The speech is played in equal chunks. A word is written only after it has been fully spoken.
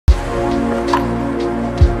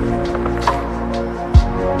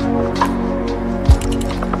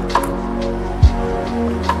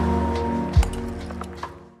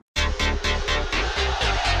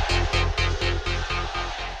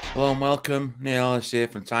welcome. Neil Ellis here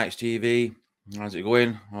from Tykes TV. How's it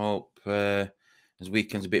going? Hope this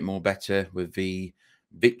weekend's a bit more better with the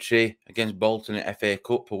victory against Bolton at FA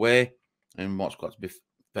Cup away, and what's got to be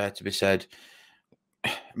fair to be said, a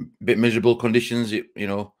bit miserable conditions.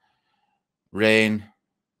 Rain,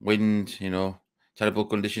 wind, terrible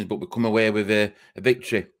conditions, but we come away with a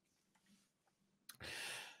victory.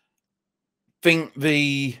 Think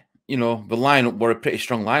the lineup were a pretty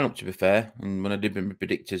strong lineup, to be fair. And when I did my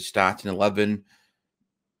predicted starting 11,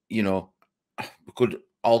 we could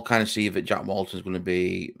all kind of see that Jack Walton's going to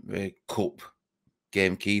be the cup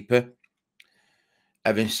gamekeeper.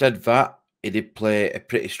 Having said that, he did play a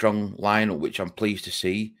pretty strong lineup, which I'm pleased to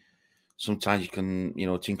see. Sometimes you can,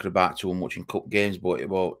 tinker about too much in cup games, but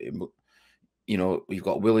you've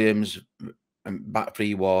got Williams and back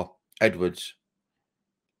three were Edwards,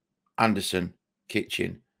 Anderson,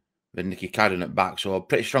 Kitchen, then Nicky Cadden at back. So a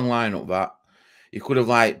pretty strong lineup that. You could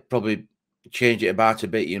have probably changed it about a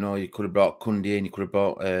bit, you could have brought Kunde in, you could have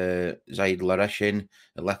brought Zaid Laresh in,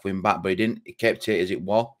 a left wing back, but he didn't. He kept it as it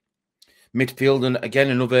was. Midfield, and again,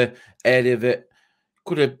 another area that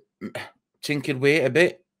could have tinkered with it a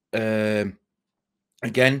bit.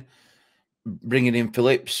 Again, bringing in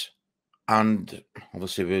Phillips, and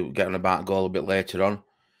obviously we'll get on about goal a bit later on.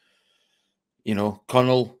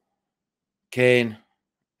 Connell, Kane,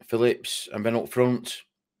 Phillips, and then up front,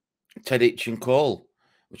 Tedic and Cole,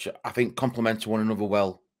 which I think complement one another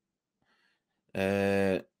well.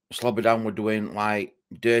 Slobodan were doing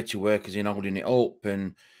dirty work as in holding it up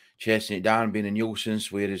and chasing it down, being a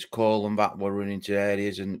nuisance, whereas Cole and that were running into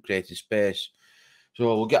areas and creating space. So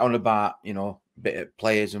we'll get on about, a bit of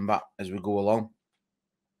players and that as we go along.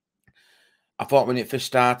 I thought when it first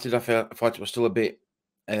started, I thought it was still a bit...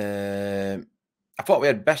 I thought we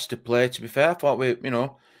had best to play, to be fair. I thought we,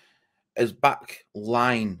 as back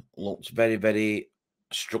line looked very, very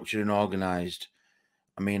structured and organised.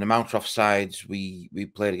 I mean, amount of offsides we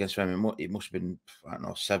played against them, it must have been, I don't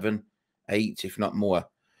know, 7, 8, if not more.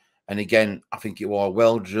 And again, I think it was a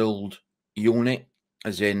well-drilled unit,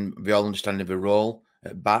 as in the all understanding of the role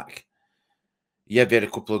at back. Yeah, they had a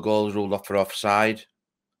couple of goals ruled off for offside.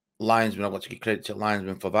 Linesman, I've got to give credit to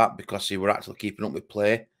linesman for that because they were actually keeping up with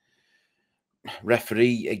play.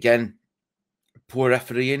 Referee, again, poor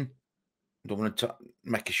refereeing. Don't want to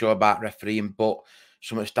make a show about refereeing, but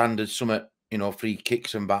some of the standards, some of, free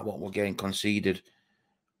kicks and that, what we're getting conceded,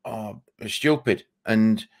 it's stupid.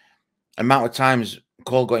 And amount of times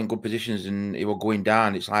Cole got in good positions and he was going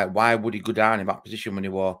down. It's like, why would he go down in that position when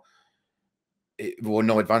there were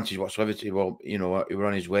no advantage whatsoever? He were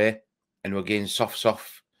on his way and we're getting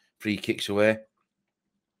soft free kicks away.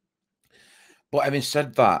 But having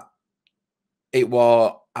said that, I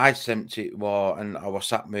was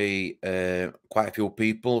sat with quite a few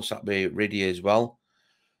people, sat with Riddy as well.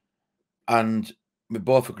 And we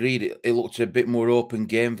both agreed it looked a bit more open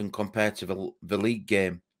game than compared to the league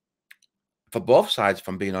game. For both sides, if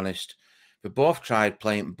I'm being honest. We both tried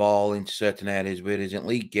playing ball into certain areas, whereas in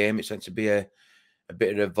league game, it's meant to be a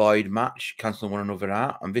bit of a void match, cancelling one another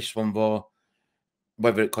out. And this one, though,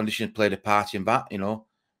 whether conditions played a part in that,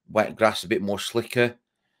 wet grass a bit more slicker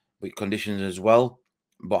with conditions as well.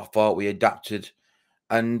 But I thought we adapted.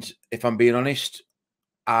 And if I'm being honest,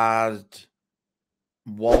 had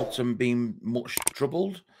Walton been much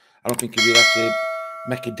troubled, I don't think he really had to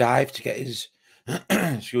make a dive to get his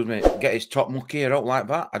excuse me, get his top mucky out like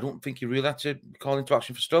that. I don't think he really had to call into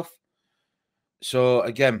action for stuff. So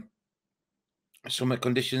again, some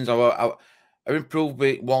conditions I improved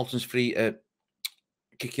with Walton's free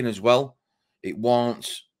kicking as well. It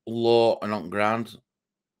wasn't low and on ground.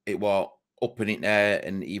 It was up in it there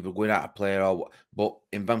and either going out of play but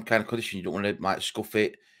in them kind of conditions, you don't want to scuff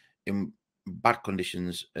it in bad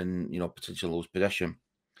conditions and potentially lose possession.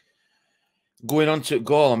 Going on to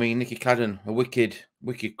goal, I mean, Nicky Cadden, a wicked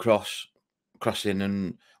crossing,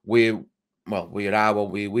 and we were.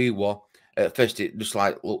 At first, it just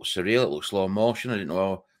looked surreal. It looked slow motion. I didn't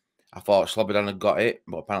know. I thought Slobodan had got it,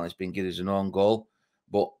 but apparently it's been given as an own goal.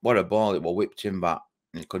 But what a ball! It was whipped in back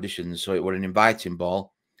in conditions, so it was an inviting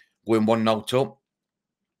ball. Going 1-0 up,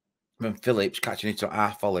 then Phillips catching it at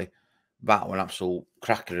half volley. That was an absolute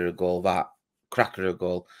cracker of a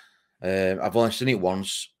goal. I've only seen it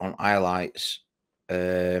once on highlights,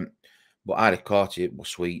 but I'd have caught it. It was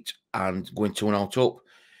sweet. And going 2-0 up,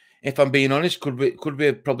 if I'm being honest, could we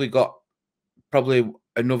have probably got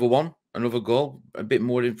another goal, a bit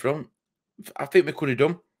more in front? I think we could have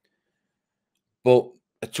done. But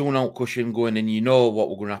a 2-0 cushion going in, what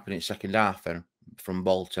we're going to happen in the second half then from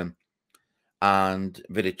Bolton. And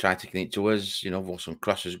they tried taking it to us, with some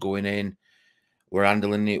crosses going in. We're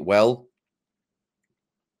handling it well.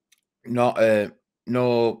 not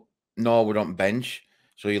no no we don't bench.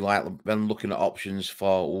 So you like when looking at options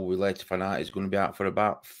for who we later find out is going to be out for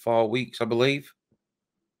about 4 weeks, I believe.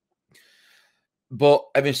 But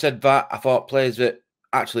having said that, I thought players that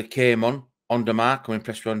actually came on under mark, I'm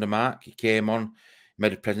impressed with under mark. He came on,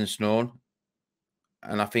 made a presence known,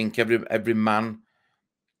 and I think every man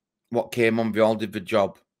what came on, they all did the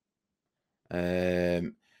job.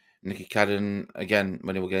 Nicky Cadden again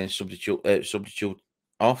when he was getting substitute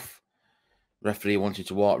off. Referee wanted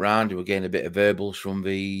to walk round. He was getting a bit of verbals from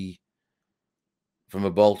the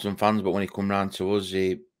Bolton fans, but when he come round to us,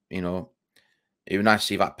 you know it was nice to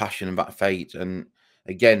see that passion and that fight. And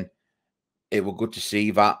again, it was good to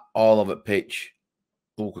see that all of it pitch.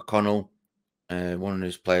 Luke Connell, one of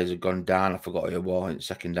his players had gone down. I forgot who it was in the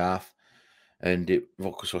second half, and it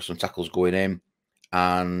saw some tackles going in.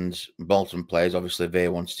 And Bolton players, obviously, they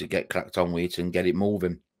wanted to get cracked on with it and get it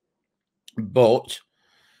moving. But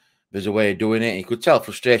there's a way of doing it. You could tell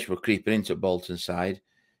frustration was creeping into Bolton's side.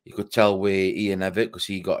 You could tell with Ian Evatt because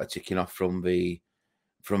he got a ticking off from the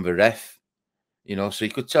ref. So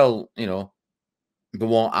you could tell, they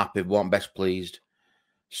weren't happy, they weren't best pleased.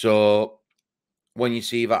 So when you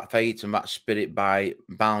see that fight and that spirit by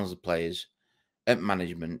Barnsley players and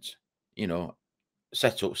management,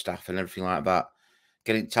 set up staff and everything like that,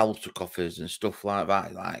 getting towels to coffers and stuff like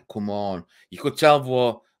that, like, come on. You could tell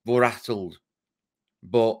they were rattled.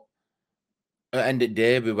 But at the end of the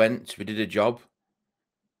day, we did a job.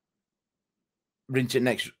 We're into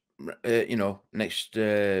next, next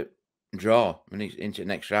draw, into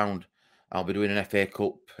next round. I'll be doing an FA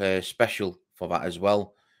Cup special for that as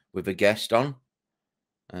well with a guest on.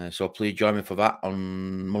 So please join me for that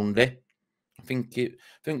on Monday. I think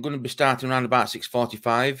going to be starting around about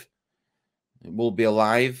 6:45. It will be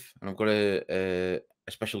live, and I've got a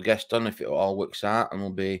special guest on if it all works out, and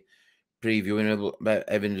we'll be previewing,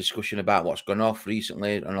 having a discussion about what's gone off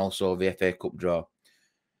recently, and also the FA Cup draw.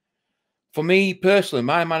 For me personally,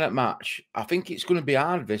 my man at match, I think it's going to be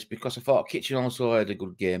hard this because I thought Kitchen also had a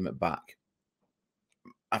good game at back.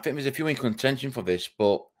 I think there's a few in contention for this,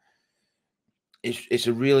 but it's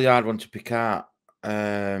a really hard one to pick out.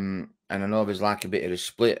 And I know there's like a bit of a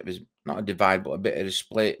split. There's not a divide, but a bit of a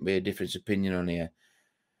split with a different opinion on here.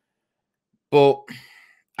 But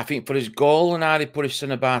I think for his goal and how he put his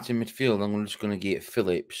centre back in midfield, I'm just going to give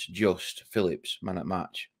Phillips, man at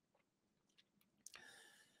match.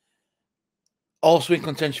 Also in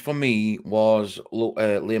contention for me was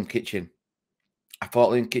Liam Kitchen. I thought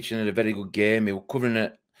Liam Kitchen had a very good game. He was covering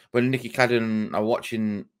it when Nicky Cadden. I was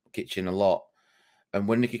watching Kitchen a lot, and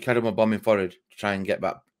when Nicky Cadden were bombing forward to try and get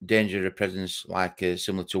that danger of presence, like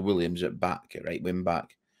similar to Williams at back, at right wing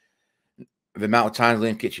back. The amount of times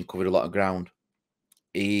Liam Kitchen covered a lot of ground.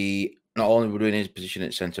 He not only were doing his position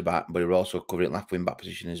at centre back, but he was also covering left wing back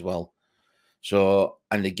position as well. So,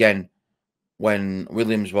 and again, when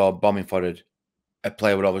Williams were bombing forward, a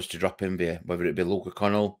player would always to drop in there, whether it be Luke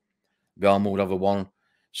Connell, they all moved over one.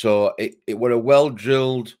 So it were a well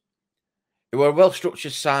drilled, it were a well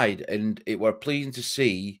structured side, and it were pleasing to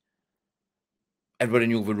see everybody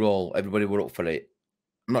knew the role, everybody were up for it.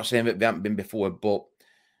 I'm not saying that they haven't been before, but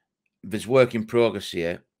there's work in progress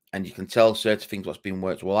here, and you can tell certain things what's been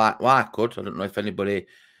worked. Well, I could. I don't know if anybody,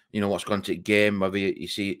 what's gone to the game, whether you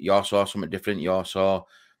saw something different, you saw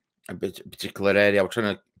a particular area. I was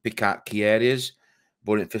trying to pick out key areas,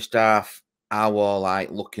 but in first half, I was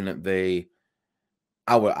like looking at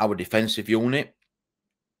our defensive unit.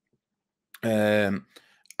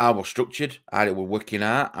 I was structured, how it were working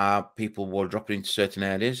out, how people were dropping into certain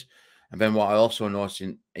areas. And then what I also noticed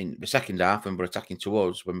in the second half, when Barnes were attacking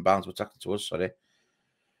to us,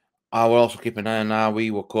 I will also keep an eye on how we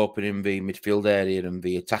were coping in the midfield area and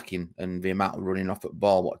the attacking and the amount of running off at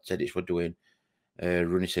ball, what Tedic were doing,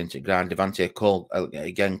 running into ground. Devante Cole,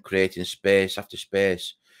 again, creating space after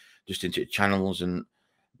space, just into channels. And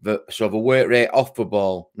so the work rate off the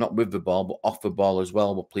ball, not with the ball, but off the ball as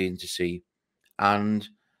well, we're pleasing to see. And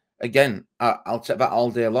again, I'll take that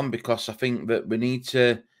all day long because I think that we need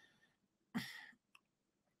to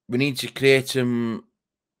create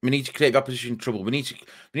we need to create opposition trouble. We need to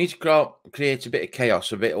create a bit of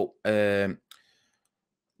chaos, a bit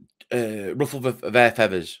ruffle their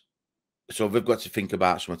feathers. So they've got to think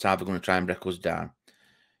about something. How they're going to try and break us down.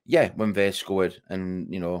 Yeah, when they scored, and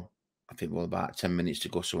I think we're about 10 minutes to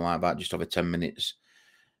go, something like that, just over 10 minutes.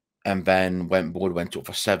 And then board went up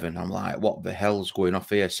for 7. I'm like, what the hell's going off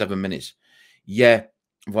here? 7 minutes. Yeah,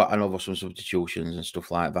 well, I know there's some substitutions and stuff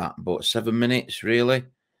like that, but 7 minutes, really?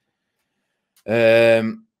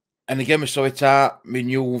 And again, we saw it out. We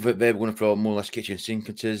knew that they were going to throw more or less kitchen sink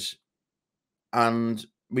at us. And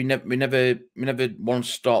we never once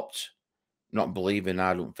stopped not believing,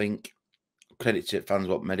 I don't think. Credit to fans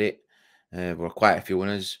what made it. There were quite a few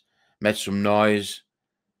winners. Made some noise.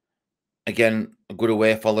 Again, a good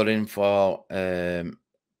away following for bad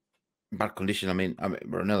condition. I mean,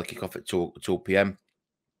 we're another kick off at 2 p.m.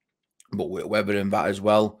 But with weather and that as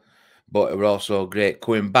well. But it was also great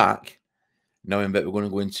coming back, knowing that we're going to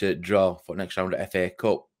go into draw for next round at FA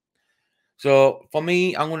Cup. So for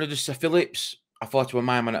me, I'm going to just say Phillips. I thought you were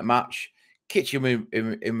my man at match. Kitchen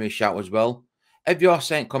in my shout as well. If you're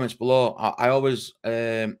saying comments below, I always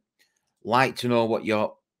like to know what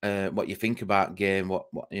you think about game, what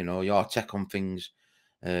you know your take on things,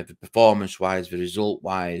 the performance wise, the result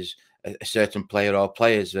wise, a certain player or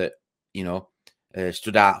players that you know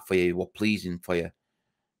stood out for you, were pleasing for you.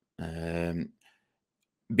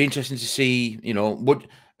 Be interesting to see, you know,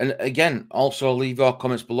 and again also leave your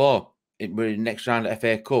comments below. We're in next round at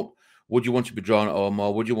FA Cup. Would you want to be drawn at home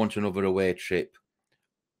or would you want another away trip?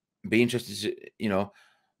 Be interested to, you know,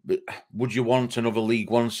 but would you want another League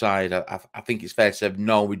One side? I think it's fair to say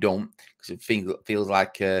no, we don't, because it feels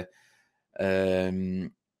like a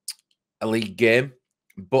league game.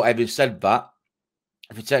 But having said that,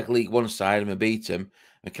 if we take League One side and we beat them,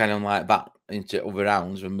 we kind of like that into other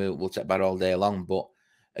rounds, and we'll take that all day long. But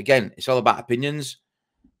again, it's all about opinions.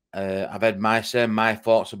 I've had my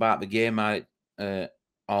thoughts about the game. I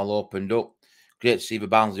all opened up. Great to see the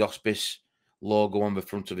Barnsley Hospice logo on the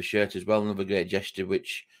front of the shirt as well. Another great gesture,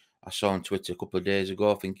 which I saw on Twitter a couple of days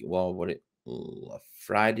ago. I think it was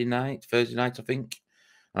Thursday night, I think.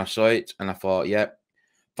 And I saw it and I thought, yeah,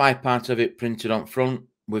 £5 of it printed on front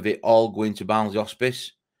with it all going to Barnsley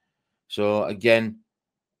Hospice. So again,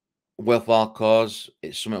 worthwhile cause.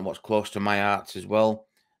 It's something what's close to my heart as well.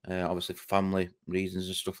 Obviously for family reasons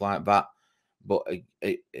and stuff like that. But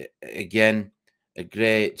again, a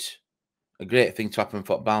great thing to happen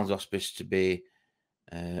for Barnsley Hospice to be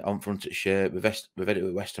on front of shirt. We've had it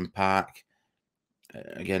with Western Park.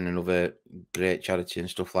 Again, another great charity and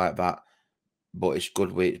stuff like that. But it's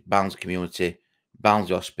good with Barnsley community,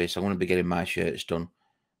 Barnsley Hospice. I'm going to be getting my shirts done,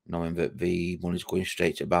 knowing that the money's going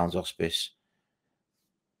straight to Barnsley Hospice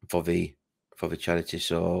for the charity.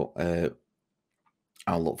 So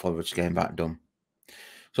I'll look forward to getting that done.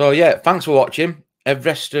 So yeah, thanks for watching. Have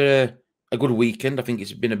rest a good weekend. I think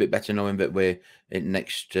it's been a bit better knowing that we're in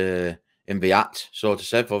next in the act, so to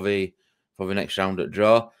say, for the next round at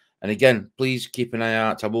draw. And again, please keep an eye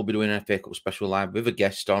out. I will be doing an FA Cup special live with a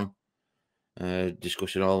guest on,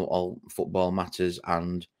 discussing all football matters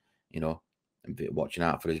and, you know, watching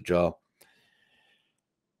out for the draw.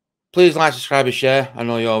 Please like, subscribe, and share. I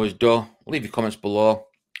know you always do. Leave your comments below.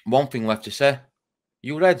 One thing left to say: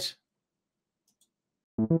 you Reds.